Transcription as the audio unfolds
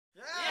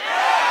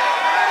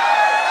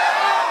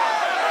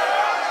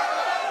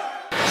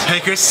Hey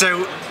Chris,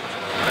 so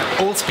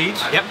AllSpeed,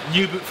 yep.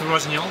 New boot for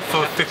Rossignol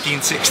for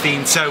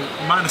 15-16. So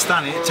my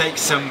understanding, it takes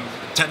some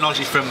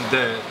technology from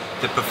the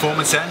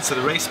performance end, so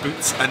the race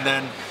boots, and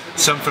then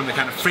some from the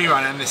kind of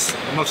freeride end, this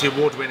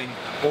multi-award-winning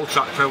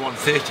All-Track Pro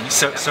 130.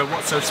 So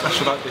what's so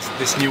special about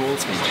this new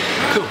AllSpeed?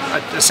 Cool.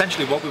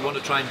 Essentially, what we want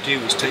to try and do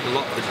is take a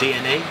lot of the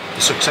DNA,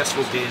 the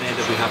successful DNA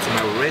that we have from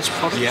our race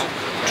product,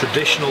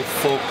 traditional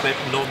four-clip,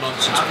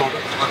 no-nonsense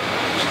product.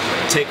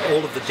 Take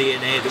all of the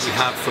DNA that we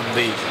have from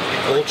the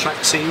All-Track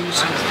series,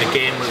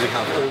 again where we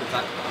have all of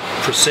that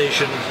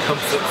precision,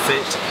 comfort,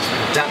 fit,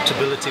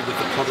 adaptability with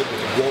the product, with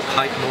the walk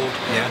height mode,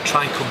 and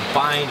try and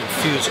combine and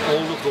fuse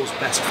all of those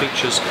best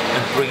features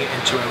and bring it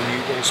into our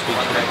new AllSpeed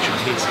collection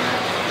here.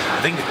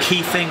 I think the key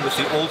thing with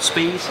the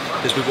AllSpeed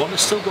is we want to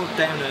still go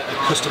down a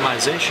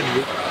customization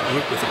route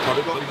with the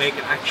product, but make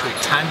an actual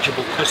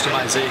tangible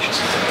customization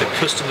that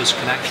customers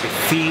can actually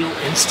feel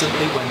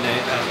instantly when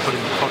they're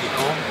putting the product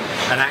on,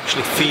 and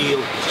actually feel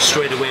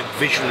straight away,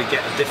 visually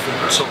get a different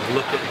sort of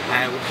look at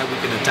how we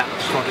can adapt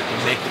the product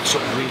and make it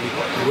sort of really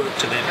work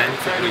to their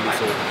benefit really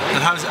for them.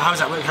 And how does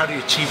that work? How do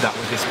you achieve that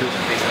with this boot?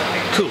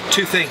 Cool,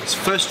 two things.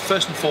 First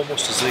and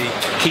foremost is the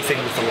key thing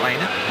with the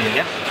liner.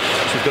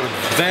 So we've got a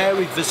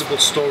very visible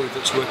story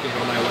that's working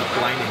on our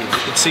liner here.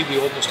 You can see we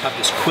almost have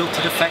this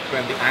quilted effect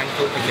around the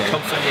ankle and the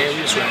comfort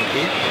areas around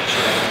here.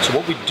 So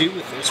what we do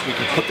with this, we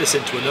can put this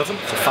into an oven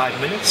for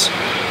 5 minutes.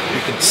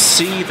 You can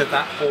see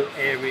that whole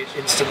area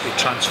instantly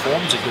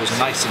transforms. It goes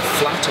nice and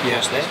flat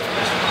across there.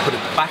 Put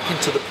it back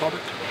into the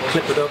product,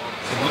 clip it up,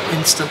 and you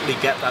instantly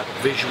get that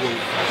visual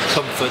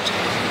comfort,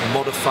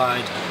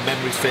 modified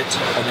memory fit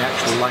on the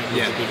actual lining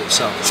of the boot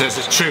itself. So it's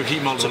a true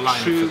heat moldable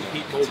lining. True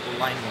heat moldable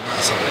lining on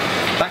that side.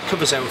 That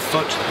covers our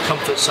foot,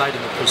 comfort side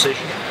and the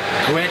precision.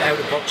 Great out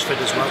of box fit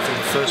as well from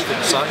the first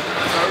fit side.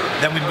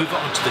 Then we move it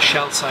onto the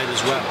shell side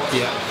as well.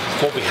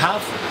 What we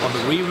have on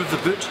the rear of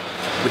the boot,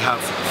 we have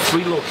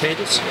 3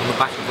 locators on the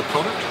back of the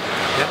product.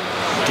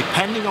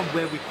 Depending on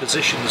where we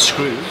position the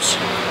screws,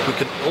 we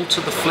can alter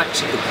the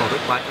flex of the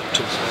product by up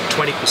to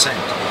 20%.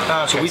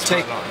 So we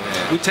take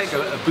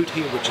a boot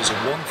here which is a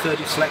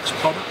 130 flex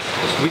product.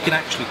 We can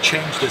actually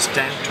change this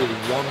down to a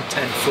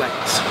 110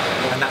 flex,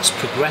 and that's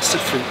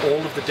progressive through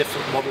all of the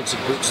different models of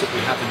boots that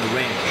we have in the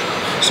range.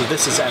 So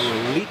this is our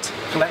Elite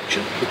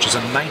collection, which is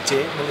a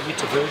 98mm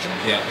version.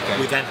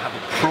 We then have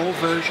a Pro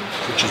version,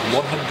 which is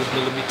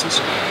 100mm,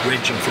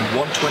 ranging from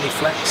 120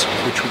 flex,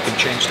 which we can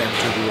change down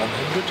to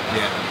 100.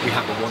 We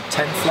have a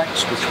 110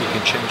 flex, which we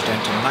can change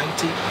down to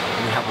 90,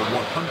 and we have a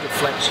 100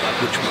 flex,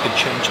 which we can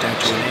change down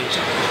to an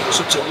 80.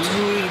 So it's a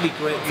really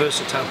great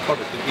versatile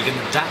product that we can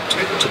adapt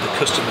to the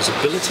customer's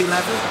ability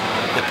level,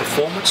 their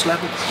performance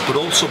level, but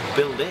also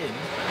build in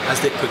as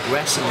they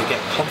progress and they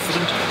get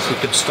confident. We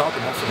can start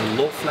them off with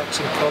a low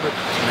flexing product,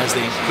 and as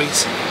they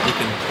increase, we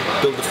can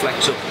build the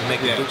flex up and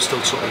make the boot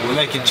still sort of work. And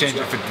they can change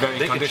it for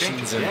varying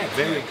conditions.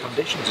 Varying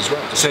conditions as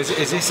well. So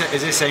is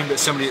this aimed at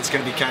somebody that's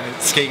going to be kind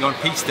of skiing on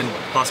piste and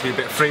possibly a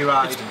bit of free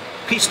ride?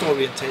 Piste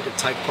orientated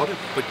type product,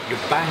 but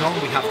you're bang on.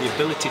 We have the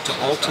ability to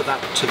alter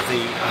that to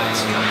the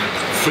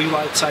free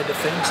ride side of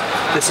things.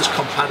 This is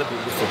compatible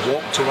with the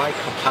walk to ride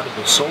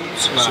compatible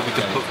soles, so we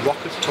can put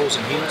rocket toes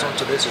and heels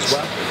onto this as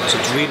well. So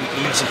it's really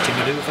easy to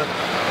maneuver.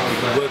 We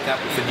can work out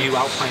with the new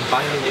Alpine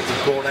binding that we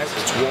brought out.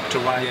 It's walk to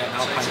ride and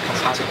Alpine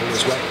compatible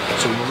as well.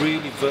 So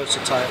really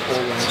versatile,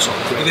 all round sort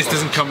of great. But this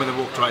doesn't come with a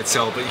walk to ride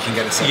sole, but you can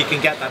get a sole. You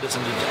can get that as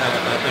an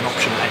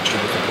option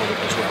extra with the product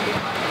as well.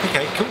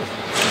 Okay, cool.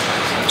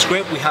 It's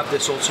great. We have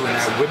this also in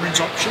our women's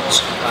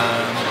options.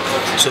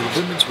 So the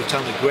women's, we're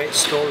telling a great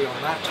story on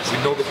that. We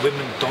know that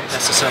women don't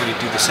necessarily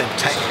do the same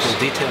technical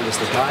detail as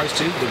the guys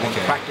do. They want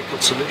practical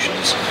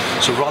solutions.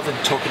 So rather than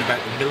talking about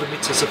the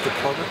millimeters of the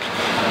product,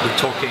 we're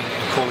talking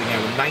and calling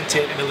our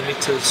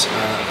 98mm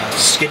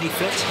skinny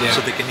fit,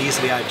 so they can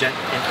easily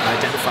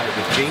identify it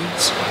with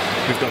jeans.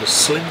 We've got a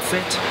slim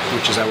fit,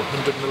 which is our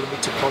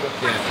 100mm product,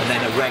 and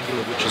then a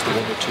regular, which is the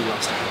 102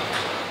 elastic.